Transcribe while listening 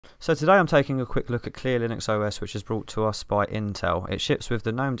So today I'm taking a quick look at Clear Linux OS, which is brought to us by Intel. It ships with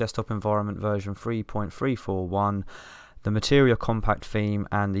the GNOME desktop environment version 3.341, the Materia compact theme,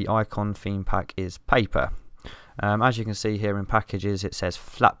 and the icon theme pack is Paper. As you can see here in packages, it says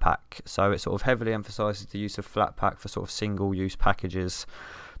Flatpak, so it sort of heavily emphasises the use of Flatpak for sort of single-use packages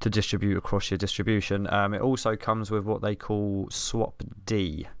to distribute across your distribution. It also comes with what they call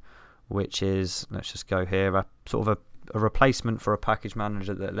swapd, which is, let's just go here, a sort of a replacement for a package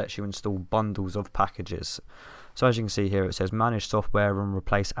manager that lets you install bundles of packages. So as you can see here, it says manage software and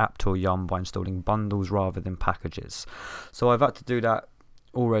replace apt or yum by installing bundles rather than packages. So I've had to do that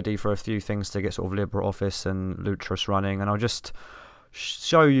already for a few things to get sort of LibreOffice and Lutris running, and I'll just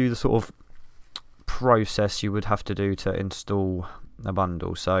show you the sort of process you would have to do to install a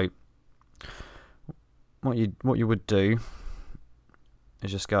bundle. So what you would do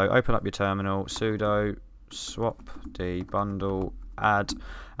is just go open up your terminal, sudo swapd bundle add,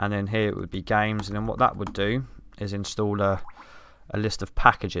 and then here it would be games, and then what that would do is install a list of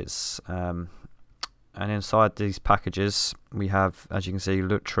packages, and inside these packages we have, as you can see,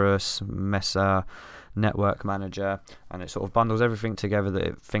 Lutris, Mesa, Network Manager, and it sort of bundles everything together that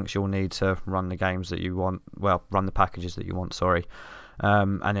it thinks you'll need to run the games that you want, well, run the packages that you want, sorry,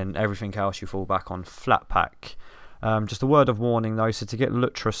 and then everything else you fall back on Flatpak. Just a word of warning though, so to get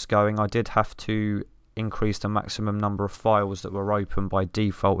Lutris going I did have to increase the maximum number of files that were open. By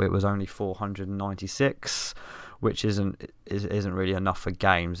default it was only 496, which isn't really enough for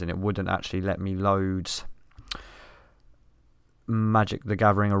games, and it wouldn't actually let me load Magic the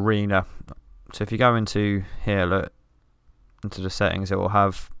Gathering Arena. So if you go into here, look, into the settings, it will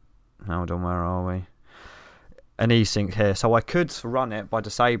have, hold on, where are we, an eSync here. So I could run it by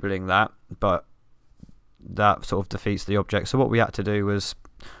disabling that, but that sort of defeats the object. So what we had to do was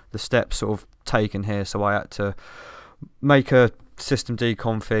the steps sort of taken here. So I had to make a systemd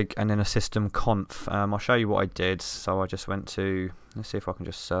config and then a system conf. I'll show you what I did. So I just went to, let's see if I can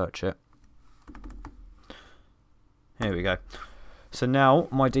just search it. Here we go. So now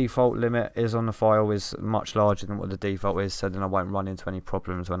my default limit is on the file is much larger than what the default is, so then I won't run into any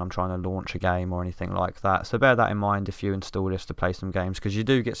problems when I'm trying to launch a game or anything like that. So bear that in mind if you install this to play some games, because you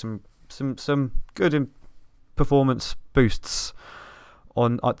do get some good performance boosts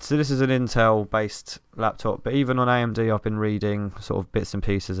on. So this is an Intel based laptop, but even on AMD I've been reading sort of bits and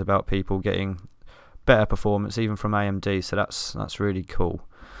pieces about people getting better performance even from AMD, so that's really cool.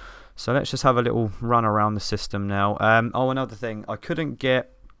 So let's just have a little run around the system now. Oh, another thing, I couldn't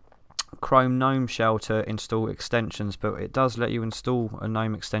get Chrome GNOME Shell to install extensions, but it does let you install a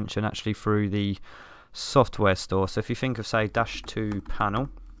GNOME extension actually through the software store. So if you think of, say, -2 panel,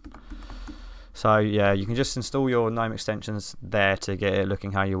 so yeah, you can just install your GNOME extensions there to get it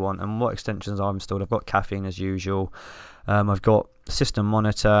looking how you want. And what extensions I've installed, I've got Caffeine as usual, I've got System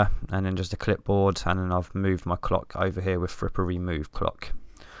Monitor, and then just a clipboard, and then I've moved my clock over here with Fripper Remove Clock.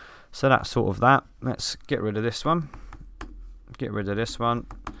 So that's sort of that. Let's get rid of this one. Get rid of this one.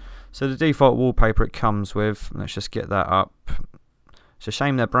 So the default wallpaper it comes with, let's just get that up. It's a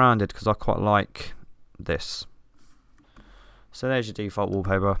shame they're branded because I quite like this. So there's your default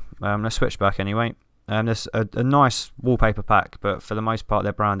wallpaper. Let's switch back anyway. There's a nice wallpaper pack, but for the most part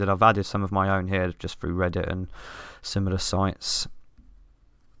they're branded. I've added some of my own here just through Reddit and similar sites.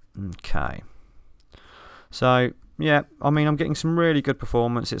 Okay. So yeah, I mean, I'm getting some really good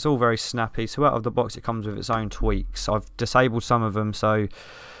performance. It's all very snappy. So out of the box it comes with its own tweaks. I've disabled some of them, so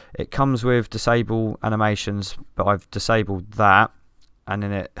it comes with disable animations, but I've disabled that, and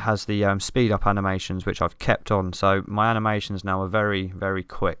then it has the speed up animations, which I've kept on. So my animations now are very, very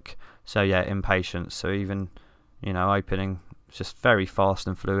quick. So yeah, impatience. So even, you know, opening, it's just very fast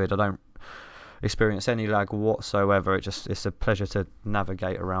and fluid. I don't experience any lag whatsoever. It's a pleasure to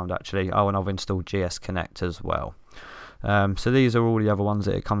navigate around actually. Oh, and I've installed GS Connect as well. So these are all the other ones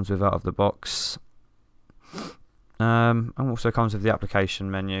that it comes with out of the box. And also comes with the application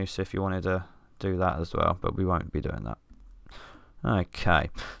menu, so if you wanted to do that as well, but we won't be doing that.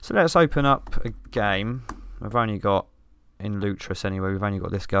 Okay, so let's open up a game. We've only got, in Lutris anyway, we've only got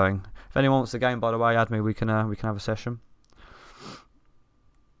this going. If anyone wants the game, by the way, add me, we can have a session.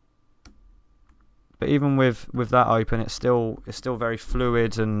 But even with that open, it's still very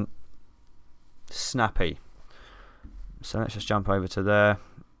fluid and snappy. So let's just jump over to there.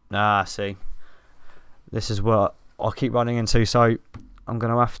 See, this is what I'll keep running into, so I'm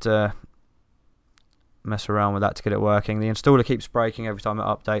going to have to mess around with that to get it working. The installer keeps breaking every time it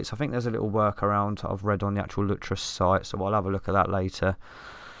updates. I think there's a little workaround I've read on the actual Lutris site, so I'll have a look at that later.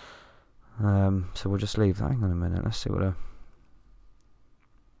 So we'll just leave that. Hang on a minute, let's see what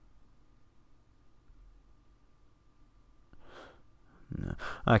No.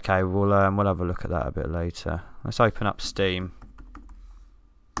 Okay, we'll have a look at that a bit later. Let's open up Steam.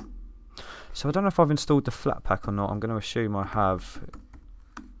 So I don't know if I've installed the Flatpak or not. I'm going to assume I have.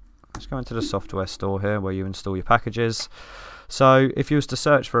 Let's go into the software store here where you install your packages. So if you was to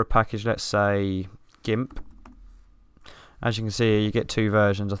search for a package, let's say GIMP, as you can see here, you get two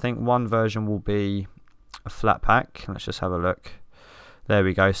versions. I think one version will be a Flatpak. Let's just have a look. There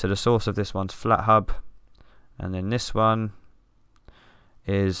we go. So the source of this one's FlatHub, and then this one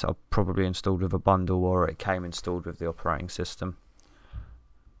is probably installed with a bundle, or it came installed with the operating system.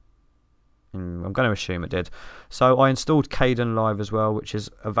 I'm going to assume it did. So I installed Kdenlive as well, which is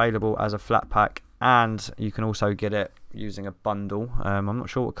available as a Flatpak, and you can also get it using a bundle. I'm not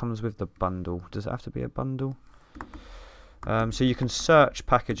sure what comes with the bundle. Does it have to be a bundle? So you can search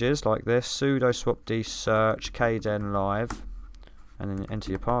packages like this: sudo swapd search Kdenlive, and then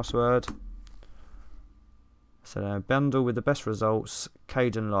enter your password. So bundle with the best results,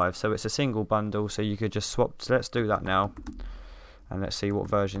 Kdenlive. So it's a single bundle, so you could just swap. So let's do that now, and let's see what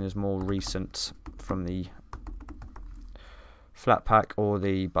version is more recent from the Flatpak or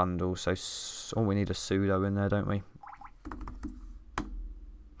the bundle. So we need a sudo in there, don't we?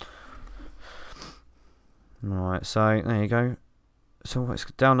 Right, so there you go. So it's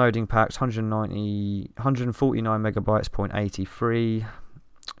downloading packs, 149 megabytes, 0.83,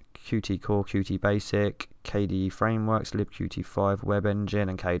 Qt Core, Qt Basic, KDE Frameworks, libqt5, Web Engine,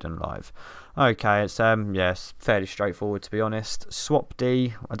 and Kdenlive. Okay, it's yes, fairly straightforward to be honest.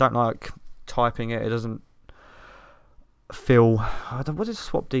 Swapd, I don't like typing it. It doesn't feel. What does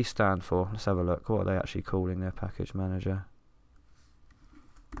Swapd stand for? Let's have a look. What are they actually calling their package manager?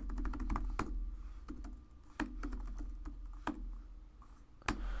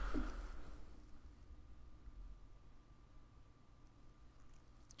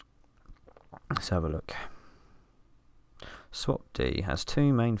 Let's have a look. Swapd has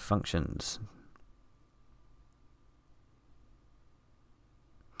two main functions.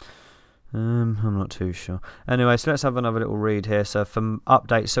 I'm not too sure. Anyway, so let's have another little read here. So from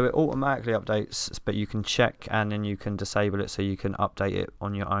updates, so it automatically updates, but you can check and then you can disable it, so you can update it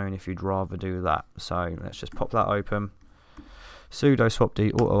on your own if you'd rather do that. So let's just pop that open. Sudo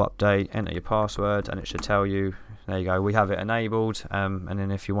swapd auto update, enter your password, and it should tell you. There you go, we have it enabled, and then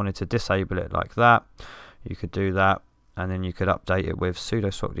if you wanted to disable it like that, you could do that, and then you could update it with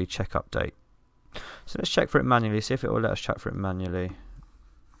sudo swapd check update. So let's check for it manually, see if it will let us check for it manually.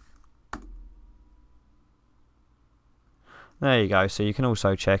 There you go, so you can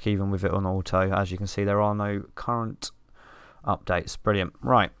also check even with it on auto. As you can see, there are no current updates. Brilliant.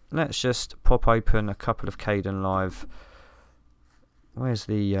 Right, let's just pop open a couple of Kdenlive. Where's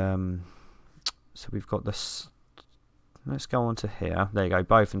the so we've got this. Let's go on to here. There you go,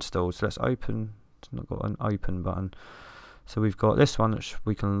 both installed. So let's open. It's not got an open button. So we've got this one which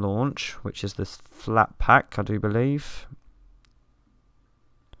we can launch, which is this Flatpak, I do believe.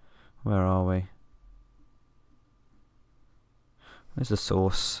 Where are we? Where's the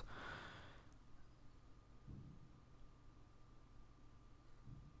source?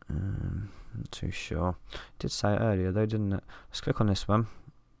 Not too sure. It did say it earlier though, didn't it? Let's click on this one.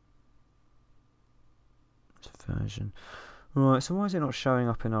 It's a version. Right, so why is it not showing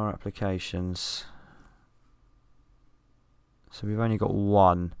up in our applications? So we've only got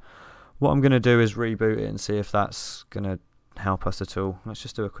one. What I'm going to do is reboot it and see if that's going to help us at all. Let's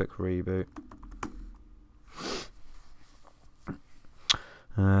just do a quick reboot.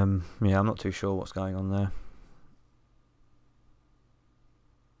 Yeah, I'm not too sure what's going on there.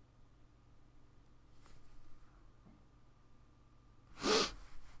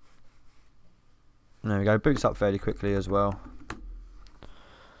 There we go, boots up fairly quickly as well.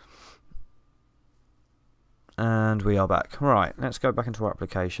 And we are back. Right, let's go back into our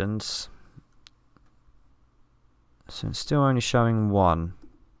applications. So it's still only showing one.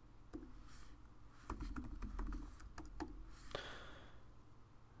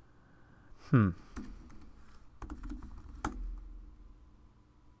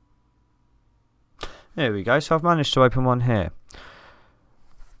 There we go, so I've managed to open one here.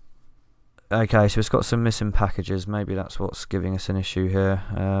 Okay, so it's got some missing packages. Maybe that's what's giving us an issue here.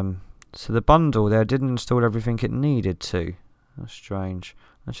 So the bundle there didn't install everything it needed to. That's strange.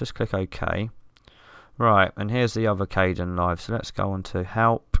 Let's just click OK. Right, and here's the other Kdenlive. So let's go on to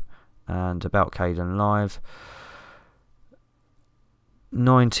Help and About Kdenlive.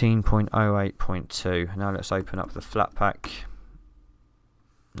 19.08.2. Now let's open up the Flatpak.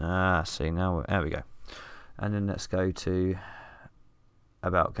 See, now there we go. And then let's go to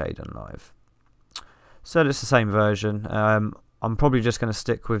About Kdenlive. So it's the same version. I'm probably just going to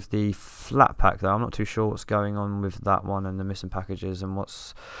stick with the flat pack though. I'm not too sure what's going on with that one and the missing packages and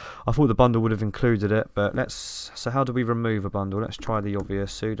what's. I thought the bundle would have included it, but let's. So how do we remove a bundle? Let's try the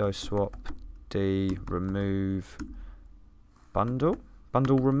obvious sudo swap d remove bundle.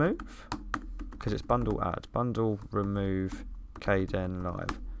 Bundle remove, because it's bundle add. Bundle remove Kden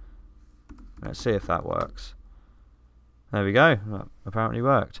live. Let's see if that works. There we go. That apparently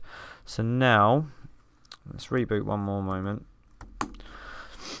worked. So now let's reboot one more moment.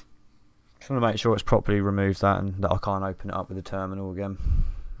 Just want to make sure it's properly removed that and that I can't open it up with the terminal again.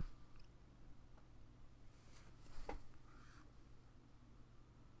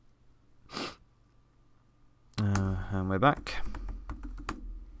 And we're back.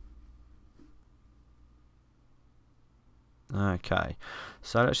 Okay,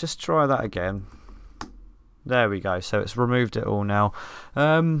 so let's just try that again. There we go. So it's removed it all now.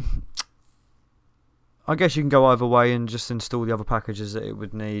 I guess you can go either way and just install the other packages that it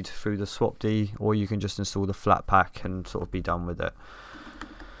would need through the swapd, or you can just install the flat pack and sort of be done with it.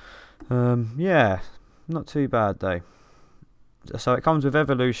 Yeah, not too bad though. So it comes with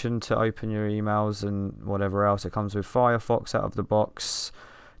Evolution to open your emails and whatever else. It comes with Firefox out of the box.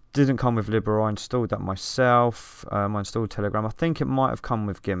 Didn't come with Libra. I installed that myself. I installed Telegram. I think it might have come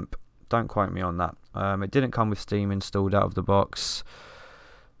with GIMP. Don't quote me on that. It didn't come with Steam installed out of the box.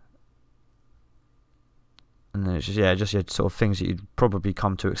 And then it's just, yeah, just your sort of things that you'd probably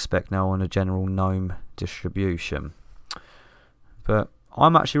come to expect now on a general GNOME distribution. But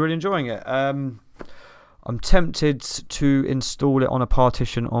I'm actually really enjoying it. I'm tempted to install it on a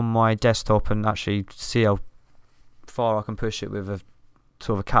partition on my desktop and actually see how far I can push it with a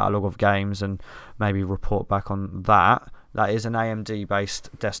sort of a catalogue of games and maybe report back on that. That is an AMD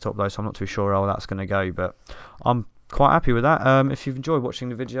based desktop though, so I'm not too sure how that's going to go, but I'm quite happy with that. If you've enjoyed watching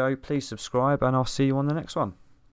the video, please subscribe and I'll see you on the next one.